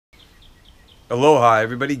Aloha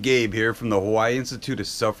everybody, Gabe here from the Hawaii Institute of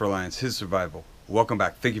Self-Reliance, His Survival. Welcome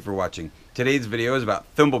back, thank you for watching. Today's video is about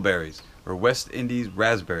thimbleberries, or West Indies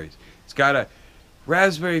raspberries. It's got a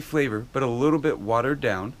raspberry flavor, but a little bit watered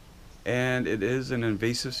down, and it is an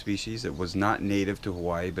invasive species. It was not native to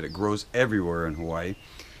Hawaii, but it grows everywhere in Hawaii.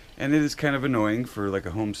 And it is kind of annoying for like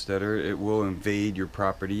a homesteader. It will invade your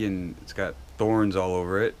property, and it's got thorns all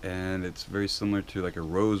over it, and it's very similar to like a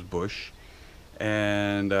rose bush.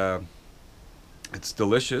 And it's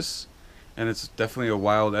delicious, and it's definitely a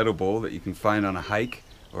wild edible that you can find on a hike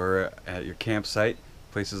or at your campsite,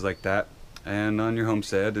 places like that, and on your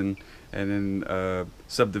homestead, and in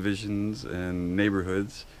subdivisions and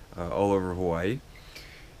neighborhoods all over Hawaii.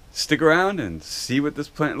 Stick around and see what this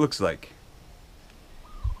plant looks like.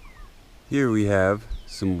 Here we have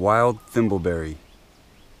some wild thimbleberry.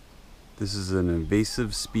 This is an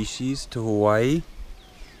invasive species to Hawaii,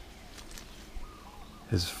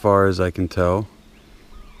 as far as I can tell.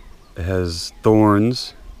 It has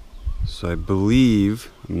thorns, so I believe,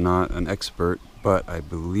 I'm not an expert, but I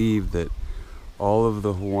believe that all of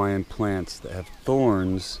the Hawaiian plants that have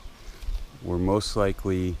thorns were most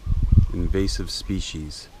likely invasive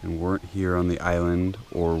species and weren't here on the island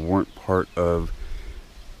or weren't part of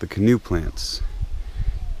the canoe plants.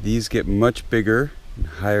 These get much bigger and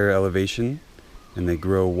higher elevation, and they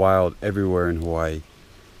grow wild everywhere in Hawaii.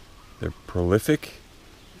 They're prolific,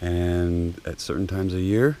 and at certain times of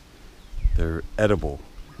year they're edible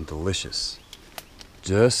and delicious.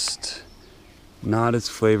 Just not as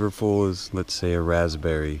flavorful as, let's say, a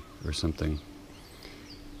raspberry or something.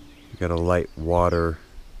 You got a light water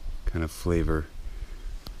kind of flavor.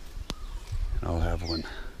 I'll have one.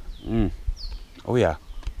 Oh yeah.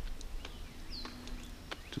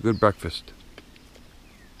 It's a good breakfast.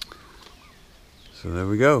 So there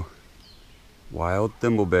we go. Wild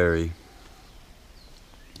thimbleberry.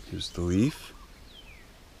 Here's the leaf.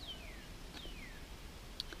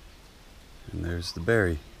 And there's the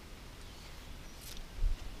berry.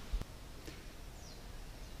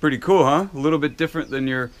 Pretty cool, huh? A little bit different than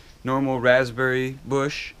your normal raspberry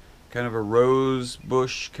bush. Kind of a rose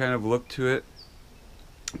bush kind of look to it.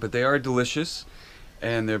 But they are delicious,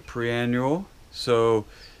 and they're perennial. So,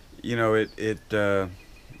 you know, it's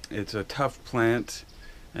a tough plant,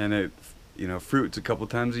 and it, you know, fruits a couple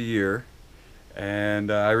times a year.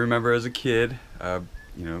 And I remember as a kid,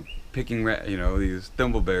 you know, picking these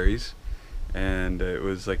thimbleberries. And it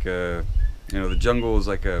was like a, you know, the jungle is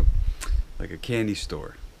like a candy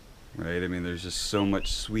store, right? I mean, there's just so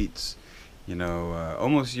much sweets, you know,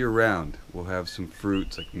 almost year round. We'll have some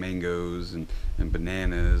fruits like mangoes and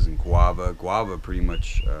bananas and guava. Guava pretty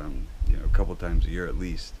much, you know, a couple times a year at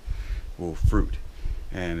least will fruit,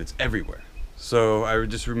 and it's everywhere. So I would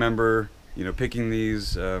just remember, you know, picking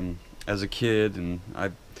these as a kid, and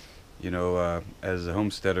I, you know, as a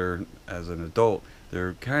homesteader, as an adult.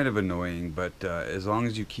 They're kind of annoying, but as long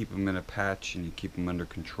as you keep them in a patch and you keep them under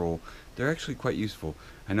control, they're actually quite useful.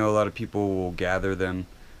 I know a lot of people will gather them,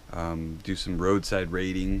 do some roadside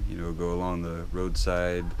raiding, you know, go along the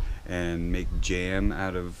roadside and make jam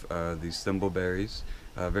out of these thimbleberries.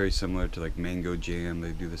 Very similar to like mango jam.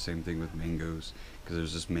 They do the same thing with mangoes, because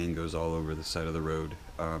there's just mangoes all over the side of the road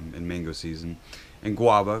in mango season. And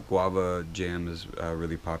guava jam is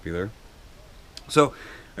really popular. So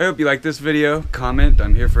I hope you like this video. Comment.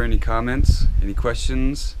 I'm here for any comments, any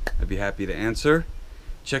questions. I'd be happy to answer.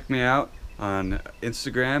 Check me out on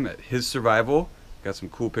Instagram at His Survival. Got some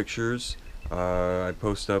cool pictures I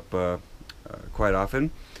post up quite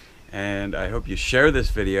often. And I hope you share this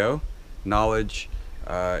video. Knowledge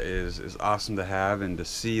is awesome to have, and to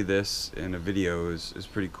see this in a video is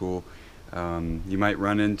pretty cool. You might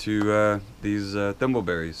run into these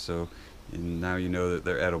thimbleberries, so now you know that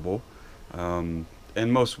they're edible.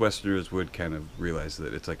 And most Westerners would kind of realize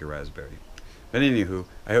that it's like a raspberry. But anywho,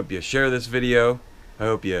 I hope you share this video. I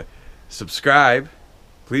hope you subscribe.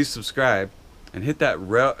 Please subscribe and hit that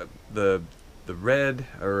the red,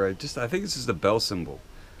 or just, I think this is the bell symbol,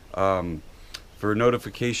 for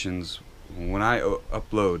notifications when I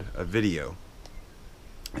upload a video.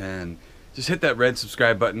 And just hit that red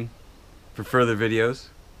subscribe button for further videos.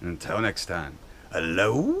 And until next time,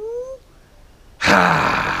 aloha.